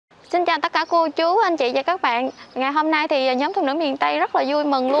Xin chào tất cả cô chú, anh chị và các bạn. Ngày hôm nay thì nhóm phụ nữ miền Tây rất là vui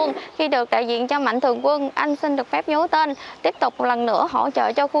mừng luôn khi được đại diện cho Mạnh Thường Quân, anh xin được phép giấu tên, tiếp tục một lần nữa hỗ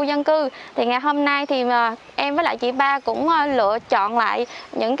trợ cho khu dân cư. Thì ngày hôm nay thì em với lại chị Ba cũng lựa chọn lại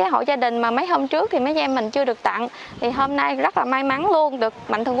những cái hộ gia đình mà mấy hôm trước thì mấy em mình chưa được tặng. Thì hôm nay rất là may mắn luôn được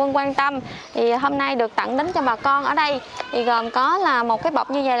Mạnh Thường Quân quan tâm. Thì hôm nay được tặng đến cho bà con ở đây. Thì gồm có là một cái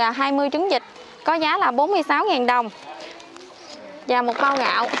bọc như vậy là 20 trứng vịt, có giá là 46.000 đồng. Và một bao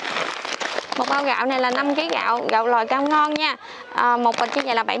gạo. Một bao gạo này là 5 kg gạo lòi cao ngon nha. Một bịch như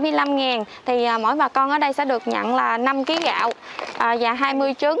vậy là 75.000. Thì mỗi bà con ở đây sẽ được nhận là 5 kg gạo và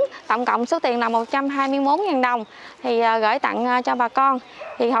 20 trứng. Tổng cộng số tiền là 121.000 đồng. Thì gửi tặng cho bà con.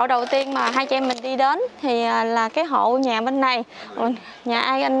 Thì hộ đầu tiên mà hai chị em mình đi đến thì là cái hộ nhà bên này. Nhà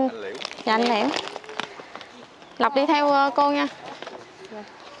ai anh? Dạ anh Liễu. Lộc đi theo cô nha.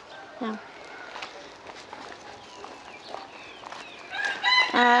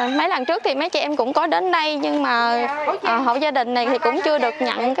 Mấy lần trước thì mấy chị em cũng có đến đây nhưng mà hộ gia đình này thì cũng chưa được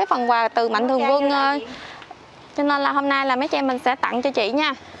nhận cái phần quà từ Mạnh Thường Quân, cho nên là hôm nay là mấy chị em mình sẽ tặng cho chị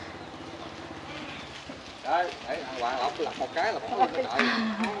nha.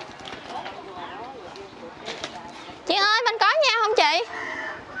 Chị ơi bên có nha không chị?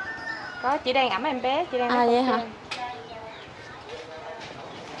 Có, chị đang ẵm em bé, chị đang vậy hả?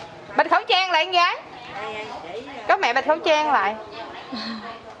 Bịch khẩu trang lại anh gái. Có mẹ bịch khẩu trang lại.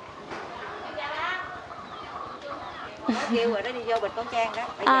 Kêu rồi đó đi vô bịch khẩu trang đó.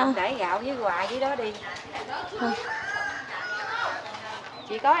 Bây giờ để gạo với quà dưới đó đi.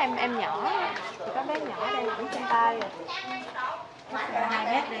 Chị có em nhỏ, chị có bé nhỏ đây cũng trên tay rồi. 2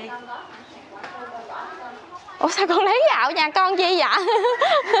 mét đi. Ủa sao con lấy gạo nhà con chi vậy?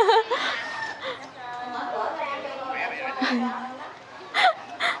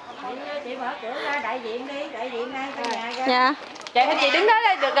 Chị mở cửa ra đại diện đi, đại diện ngay trong nhà ra. Dạ. Vậy thôi chị đứng đó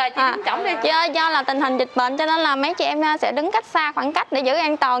đây được rồi, chị đứng cổng đi. Chị ơi, do là tình hình dịch bệnh cho nên là mấy chị em sẽ đứng cách xa khoảng cách để giữ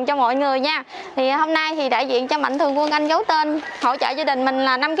an toàn cho mọi người nha. Thì hôm nay thì đại diện cho Mạnh Thường Quân anh giấu tên hỗ trợ gia đình mình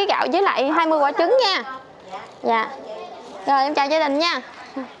là 5 kg gạo với lại 20 quả trứng nha. Dạ. Rồi em chào gia đình nha.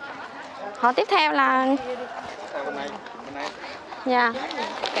 Họ tiếp theo là dạ.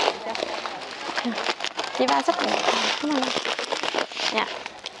 Chị Ba sắp. Dạ.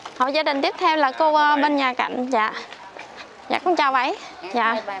 Hộ gia đình tiếp theo là cô bên nhà cạnh. Dạ. Dạ con chào bảy.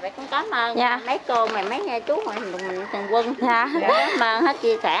 Dạ. Vậy con cảm ơn mấy cô mấy chú mình Thường Quân. Dạ. Cảm ơn hết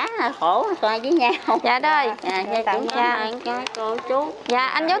chia sẻ khổ xoay với nhau. Dạ đây. Dạ cũng cảm ơn cho mấy cô chú. Dạ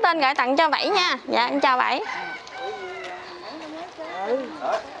anh giấu tên gửi tặng cho Bảy nha. Dạ em chào Bảy.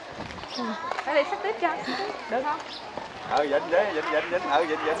 Ở đây sắp tiếp cho. Được không? Vịnh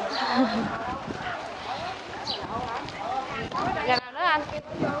Dạ nào nữa anh?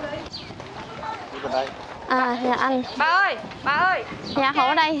 Dạ anh. Ba ơi. Dạ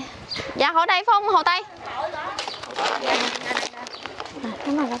hộ đây. Dạ hộ đây phải không? Hồ Tây.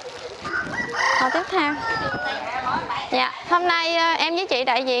 Cảm ơn anh. Hộ tiếp theo. Dạ, hôm nay em với chị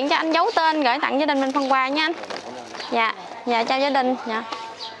đại diện cho anh giấu tên gửi tặng gia đình mình phần quà nha anh. Dạ, dạ chào gia đình. Dạ.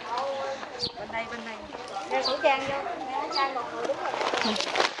 Bên đây. Đeo khẩu trang vô. Đeo khẩu trang một người đúng rồi.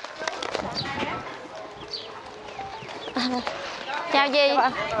 Chào dì.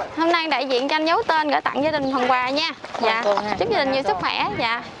 Hôm nay đại diện cho anh giấu tên gửi tặng gia đình phần quà nha. Dạ. Chúc gia đình nhiều sức khỏe.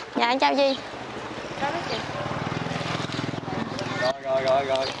 Dạ. Dạ anh chào dì. Rồi.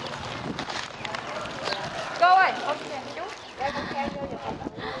 Cô ơi.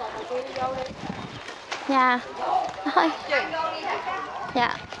 Dạ. Thôi.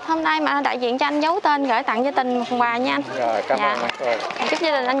 Dạ. Hôm nay mà đại diện cho anh giấu tên gửi tặng gia đình một phần quà nha anh. Rồi, cảm ơn cô. Chúc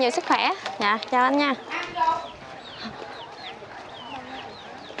gia đình anh nhiều sức khỏe. Dạ, chào anh nha.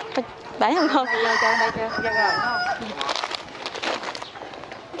 Bảy không con? Đây chưa? Dạ rồi, đúng không?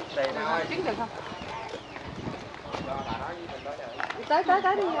 Đây nào ơi. Trứng được không? Tới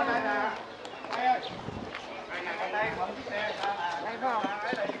đi. Đây phải không?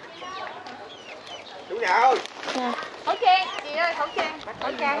 Chú nhà ơi. Dạ. Khẩu trang, chị ơi, khẩu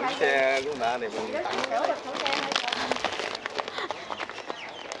trang này. Xe của mẹ này mình tặng.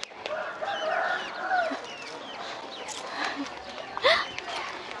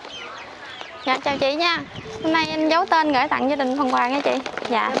 Dạ chào chị nha. Hôm nay anh giấu tên gửi tặng gia đình phần quà nha chị.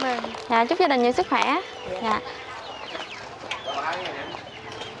 Dạ. Dạ chúc gia đình nhiều sức khỏe. Dạ.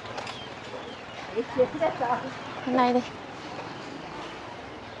 Hôm nay đi.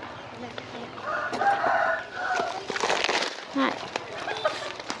 Rồi.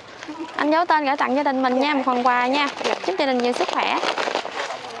 Anh giấu tên gửi tặng gia đình mình nha, một phần quà nha. Chúc gia đình nhiều sức khỏe.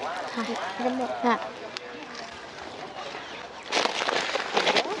 Dạ.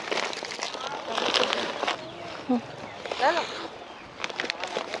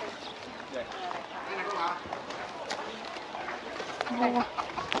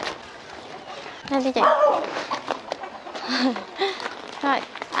 Đây đi chị. Rồi,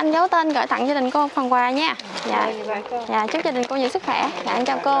 anh Giấu Tên gửi tặng gia đình cô phần quà nha. Dạ. Dạ, chúc gia đình cô nhiều sức khỏe. Dạ, em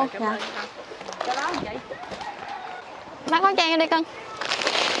chào cô. Dạ. Mang khẩu trang vô đi cưng.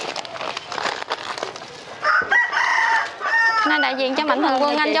 Nay đại diện cho mạnh thường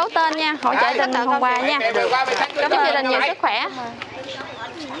quân anh Giấu Tên nha, hỗ trợ gia đình phần quà nha. Chúc gia đình nhiều sức khỏe.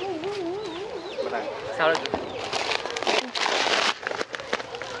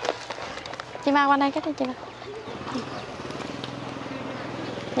 Chị Ba qua đây cái đi chị.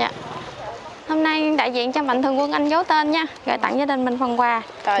 Dạ. Hôm nay đại diện cho mạnh thường quân anh Giấu Tên nha, gửi tặng gia đình mình phần quà.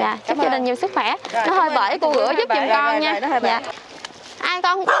 Dạ, chúc gia đình nhiều sức khỏe. Nó hơi bể, cô rửa giúp giùm con nha. Dạ. Ai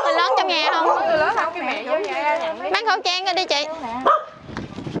con có người lớn trong nhà không? Mang khẩu trang ra đi chị.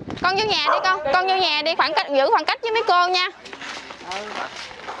 Con vô nhà đi con vô nhà đi, giữ khoảng cách với mấy cô nha.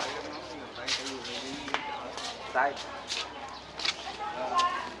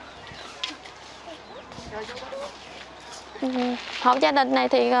 Hộ gia đình này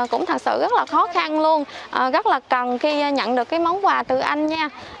thì cũng thật sự rất là khó khăn luôn, rất là cần khi nhận được cái món quà từ anh nha.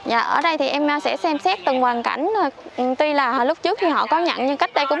 Dạ, ở đây thì em sẽ xem xét từng hoàn cảnh. Tuy là lúc trước thì họ có nhận nhưng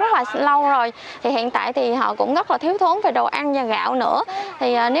cách đây cũng rất là lâu rồi, thì hiện tại thì họ cũng rất là thiếu thốn về đồ ăn và gạo nữa.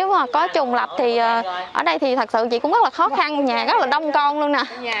 Thì nếu mà có trùng lập thì ở đây thì thật sự chị cũng rất là khó khăn, nhà rất là đông con luôn nè.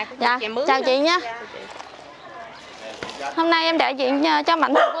 Dạ, chào chị nha. Hôm nay em đại diện cho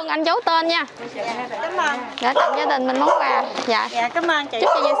mạnh thường quân anh Giấu Tên nha. Cảm ơn. Đã tặng gia đình mình món quà. Dạ. Dạ, cảm ơn chị. Chúc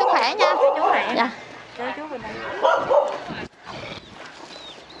chị nhiều sức khỏe nha. Dạ.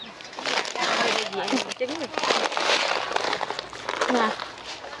 Dạ.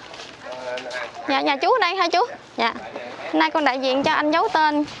 Dạ, nhà chú ở đây hả chú? Dạ. Hôm nay con đại diện cho anh Giấu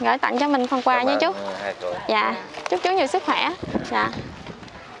Tên gửi tặng cho mình phần quà nha chú. Dạ. Chúc chú nhiều sức khỏe. Dạ.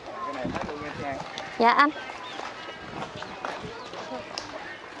 Dạ anh.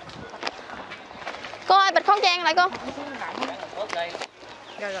 Cô ơi, bịt khẩu trang lại cô.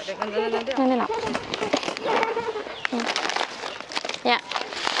 Đây lọc. Dạ.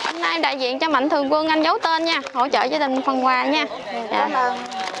 Hôm nay đại diện cho mạnh thường quân anh Giấu Tên nha, hỗ trợ gia đình phần quà nha. Dạ.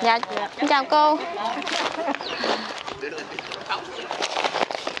 Dạ, chào cô.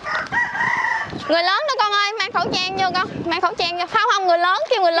 Người lớn đó con ơi, mang khẩu trang vô con, mang khẩu trang vô. Không, người lớn,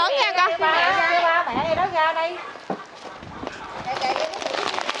 kêu người lớn ra con. Mẹ đó ra đây.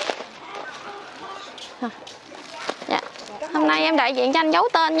 Dạ. Hôm nay em đại diện cho anh Giấu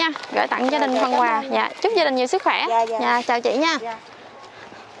Tên nha, gửi tặng gia đình phần quà. Dạ, chúc gia đình nhiều sức khỏe. Dạ, chào chị nha.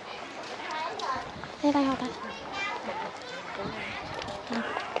 Đây đây đây.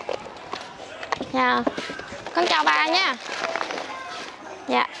 Dạ. Con chào bà nha.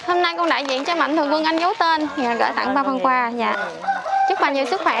 Dạ, hôm nay con đại diện cho mạnh thường quân anh Giấu Tên gửi tặng ba phần quà. Dạ. Chúc bà nhiều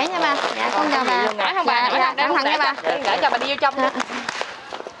sức khỏe nha bà. Dạ, con chào bà. Dạ, cẩn thận nha bà. Để cho bà đi vô trong.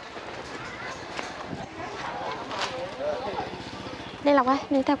 Đi Lộc ơi,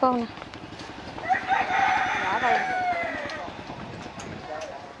 đi theo cô nè.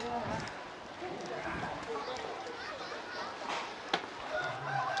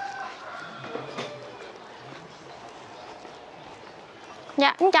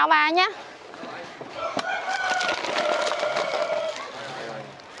 Dạ, em chào bà nhé.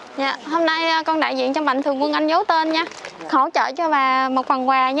 Dạ, hôm nay con đại diện cho mạnh thường quân anh Giấu Tên nha, hỗ trợ cho bà một phần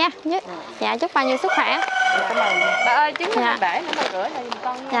quà nha. Dạ, chúc bà nhiều sức khỏe. Cảm ơn. Bà ơi, trứng dạ. bể nữa bà rửa lại giùm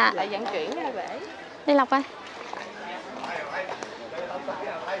con nha. Dạ. Lại vận chuyển ra bể. Đi Lộc ơi.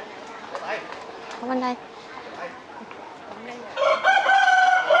 Ở bên đây.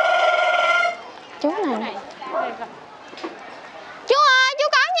 Chú này. Chú ơi, chú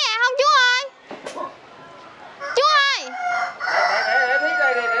có nhà không chú ơi? Chú ơi.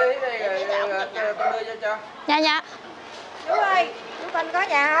 Dạ dạ. Chú ơi, chú Kênh có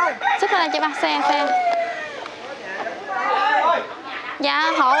nhà không? Sức lên chị ba, xe.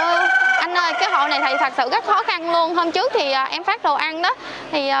 Dạ hộ anh ơi, cái hộ này thì thật sự rất khó khăn luôn. Hôm trước thì em phát đồ ăn đó,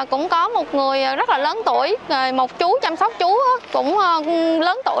 thì cũng có một người rất là lớn tuổi, rồi một chú chăm sóc chú cũng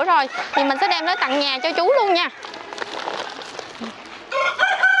lớn tuổi rồi, thì mình sẽ đem tới tặng nhà cho chú luôn nha.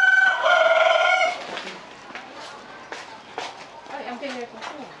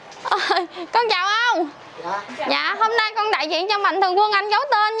 Con chào ông. Dạ, hôm nay con đại diện cho mạnh thường quân anh Giấu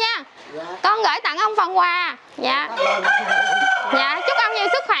Tên nha. Con gửi tặng ông phần quà. Dạ. Dạ, chúc ông nhiều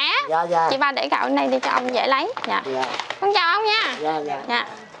sức khỏe. Chị ba để gạo này đi cho ông dễ lấy. Dạ. Con chào ông nha. Dạ.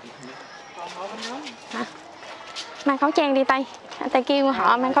 Mang khẩu trang đi Tây. Tây kêu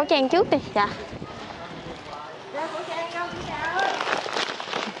họ mang khẩu trang trước đi. Dạ.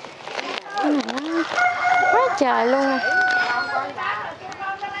 Cái này nó quá trời luôn rồi.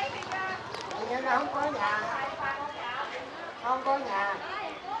 Không có nhà.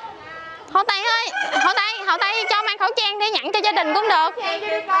 Hậu Tây ơi, Hậu Tây cho mang khẩu trang đi nhận cho gia đình cũng được.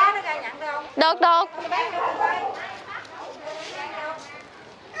 Được.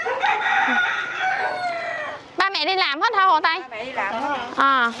 Ba mẹ đi làm hết hả Hậu Tây? Ba mẹ đi làm hết.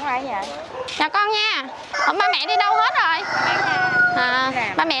 Không ai vậy? Chào con nha. Ba mẹ đi đâu hết rồi?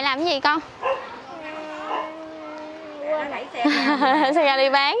 Ba mẹ làm cái gì con? Xe ra đi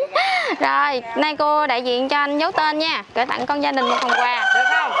bán. Rồi, nay cô đại diện cho anh Giấu Tên nha, gửi tặng con gia đình một phần quà. Được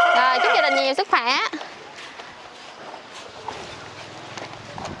không? Rồi, chúc gia đình nhiều sức khỏe.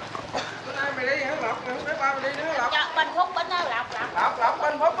 Mày đi hả Lộc? Mày không để ba mày đi nữa Lộc. Bên Phúc bên đó Lộc. Lộc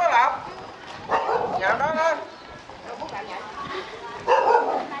bên Phúc đó Lộc. Nhà đó thôi.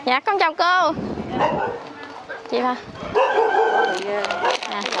 Dạ, con chào cô. Chị hả?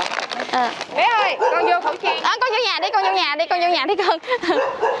 Bé ơi, con vô khẩu trang. Con vô nhà đi con.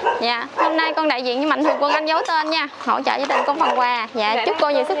 Dạ, hôm nay con đại diện với mạnh thường quân anh Giấu Tên nha, hỗ trợ gia đình con phần quà. Dạ, chúc cô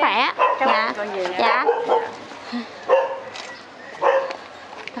nhiều sức khỏe. Dạ.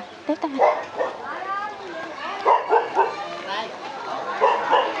 Tiếp ta.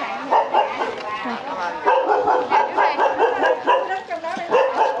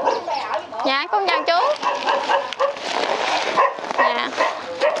 Dạ, con chào chú. Dạ.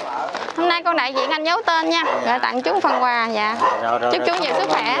 Hôm nay con đại diện anh Giấu Tên nha, gửi tặng chú một phần quà. Dạ. Chúc chú nhiều sức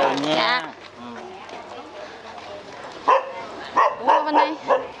khỏe. Dạ. Qua bên đây.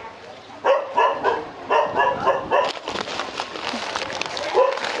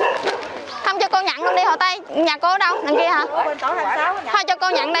 Không cho cô nhận luôn đi Hậu Tây. Nhà cô ở đâu? Đằng kia hả? Thôi cho cô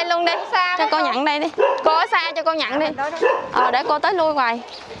nhận đây luôn đi. Cho cô nhận đây đi. Cô ở xa cho cô nhận đi. Để cô tới lui hoài.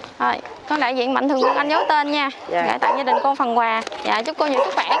 Rồi, con đại diện mạnh thường quân anh Giấu Tên nha. Gửi tặng gia đình con phần quà. Dạ, chúc cô nhiều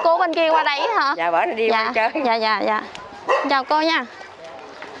sức khỏe. Cô bên kia qua đây hả? Dạ, bữa đi qua chơi. Dạ. Chào cô nha.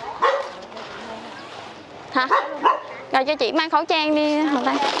 Hả? Rồi cho chị mang khẩu trang đi Hậu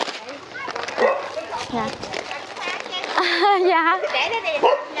Tây. Dạ.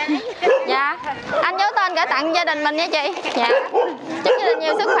 Dạ. Anh Giấu Tên gửi tặng gia đình mình nha chị. Dạ. Chúc gia đình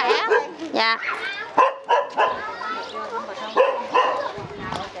nhiều sức khỏe. Dạ.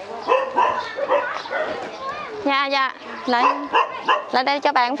 Dạ. Lại đây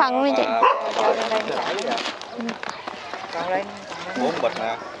cho bạn phần luôn đi chị. 4 bịch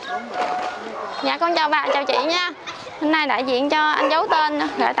nè. Dạ con chào bà, chào chị nha. Hôm nay đại diện cho anh Giấu Tên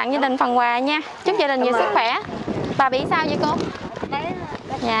gửi tặng gia đình phần quà nha. Chúc gia đình nhiều sức khỏe. Bà bị sao vậy cô?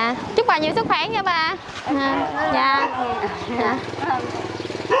 Dạ. Chúc bà nhiều sức khỏe nha bà. Dạ.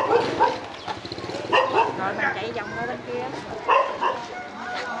 Rồi mình chạy vòng qua bên kia.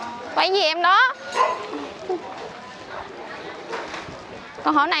 Quay gì em đó?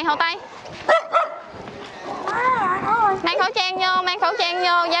 Con hỏi này Hậu Tây. Mang khẩu trang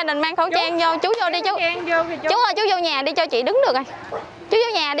vô, gia đình mang khẩu trang vô, chú vô đi chú. Chú ơi, chú vô nhà đi cho chị đứng được rồi. Chú vô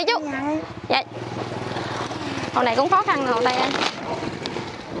nhà đi chú. Dạ. Hôm này cũng khó khăn Hậu Tây ơi.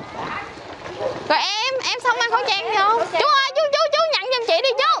 Rồi em xong mang khẩu trang vô. Chú ơi, chú nhận giùm chị đi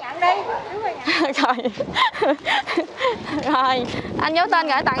chú. Nhận đi. Rồi, anh Giấu Tên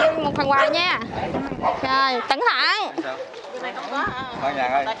gửi tặng một phần quà nha. Rồi, cẩn thận. Phan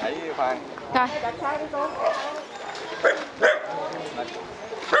Nhàn ơi, đẩy Phan. Rồi.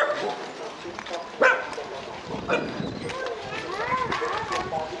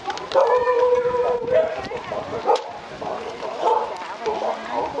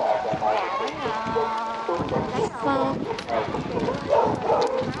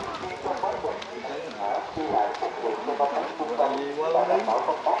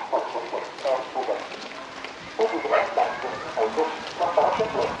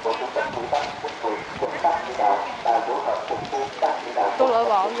 Tôi lội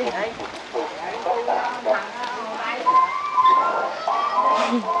bộ gì vậy?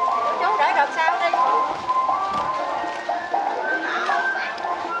 Chú để đợt sau đi.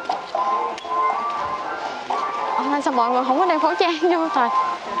 Sao mọi người không có đeo khẩu trang vô trời.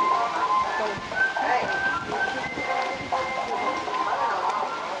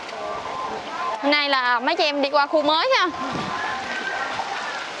 Hôm nay là mấy chị em đi qua khu mới nha.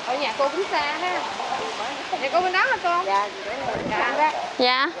 Ở nhà cô cũng xa ha. Nhà cô bên đó hả con? Dạ.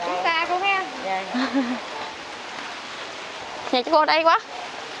 Dạ. Cũng xa cô ha. Dạ. Nhà của cô đây quá.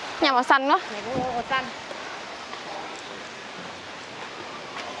 Nhà màu xanh quá. Nhà của cô màu xanh.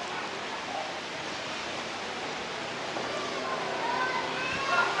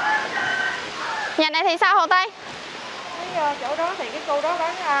 Nhà này thì sao Hồ Tây? Cái chỗ đó thì cái cô đó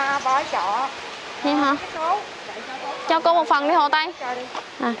bán bò trọ. Vậy hả? Cho cô một phần đi Hồ Tây.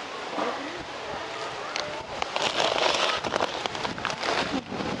 À.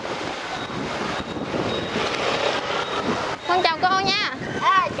 Con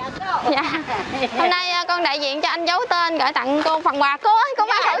Hôm nay con đại diện cho anh Giấu Tên gửi tặng cô phần quà. Cô ơi, cô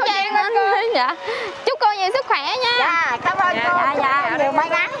mang khẩu trang lên. Dạ. Chúc cô nhiều sức khỏe nha. Dạ, cảm ơn cô. Dạ. Nhiều may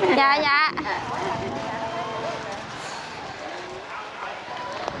mắn. Dạ dạ.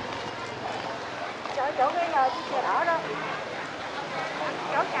 Chỗ cái chiếc xe đỏ đó.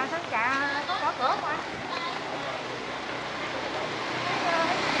 Chỗ cửa mà.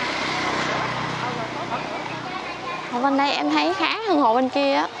 Hộ bên đây em thấy khá hơn hộ bên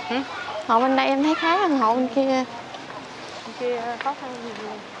kia á. Hộ bên đây em thấy khá hơn hộ bên kia. Bên kia khó khăn nhiều.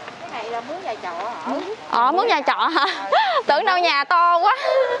 Cái này là muốn nhà trọ Ờ, muốn nhà trọ hả? Tưởng đâu nhà to quá.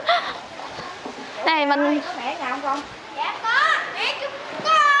 Này mình... Có mẹ nhà không con? Dạ có, mẹ chúc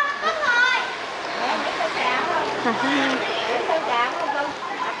có, đúng rồi. Mẹ miễn khẩu trang không? Miễn khẩu trang không con?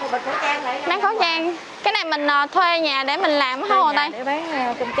 Cô bịch khẩu trang lại. Bán khẩu trang. Cái này mình thuê nhà để mình làm hả hộ đây? Để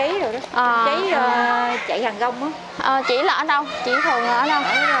bán kinh trí rồi đó. Kinh trí chạy hàng rong á. Chỉ là ở đâu? Chỉ thường là ở đâu?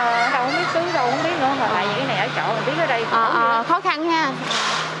 Ở đâu không biết xứ đâu không biết nữa, mà tại vì cái này ở trọ mình biết ở đây. Khó khăn ha.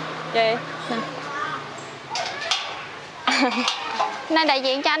 Chị. Nên đại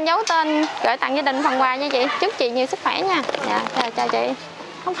diện cho anh Giấu Tên gửi tặng gia đình phần quà nha chị. Chúc chị nhiều sức khỏe nha. Dạ, chào chị.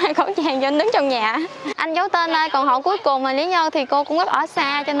 Không phải khẩu trang cho anh đứng trong nhà. Anh Giấu Tên ơi, còn hộ cuối cùng là lý do thì cô cũng rất ở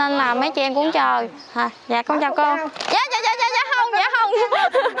xa cho nên là mấy chị em cũng chờ. Dạ con chào cô. Dạ không.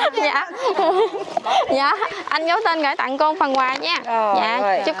 Dạ. Dạ, anh Giấu Tên gửi tặng cô phần quà nha. Dạ,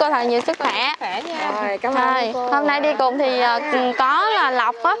 chúc cô thật nhiều sức khỏe. Rồi, cảm ơn cô. Hôm nay đi cùng thì có là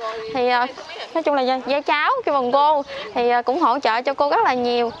Lộc á, thì nói chung là gia cháu kêu bằng cô thì cũng hỗ trợ cho cô rất là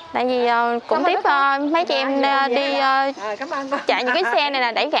nhiều, tại vì cũng tiếp mấy chị em đi chạy những cái xe này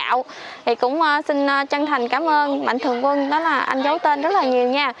là đẩy gạo, thì cũng xin chân thành cảm ơn mạnh thường quân, đó là anh Giấu Tên rất là nhiều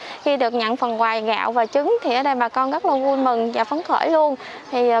nha. Khi được nhận phần quà gạo và trứng thì ở đây bà con rất là vui mừng và phấn khởi luôn,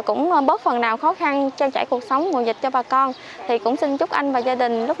 thì cũng bớt phần nào khó khăn trang trải cuộc sống mùa dịch cho bà con. Thì cũng xin chúc anh và gia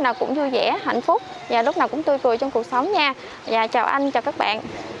đình lúc nào cũng vui vẻ, hạnh phúc và lúc nào cũng tươi cười trong cuộc sống nha. Và chào anh, chào các bạn.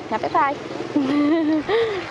 Bye bye.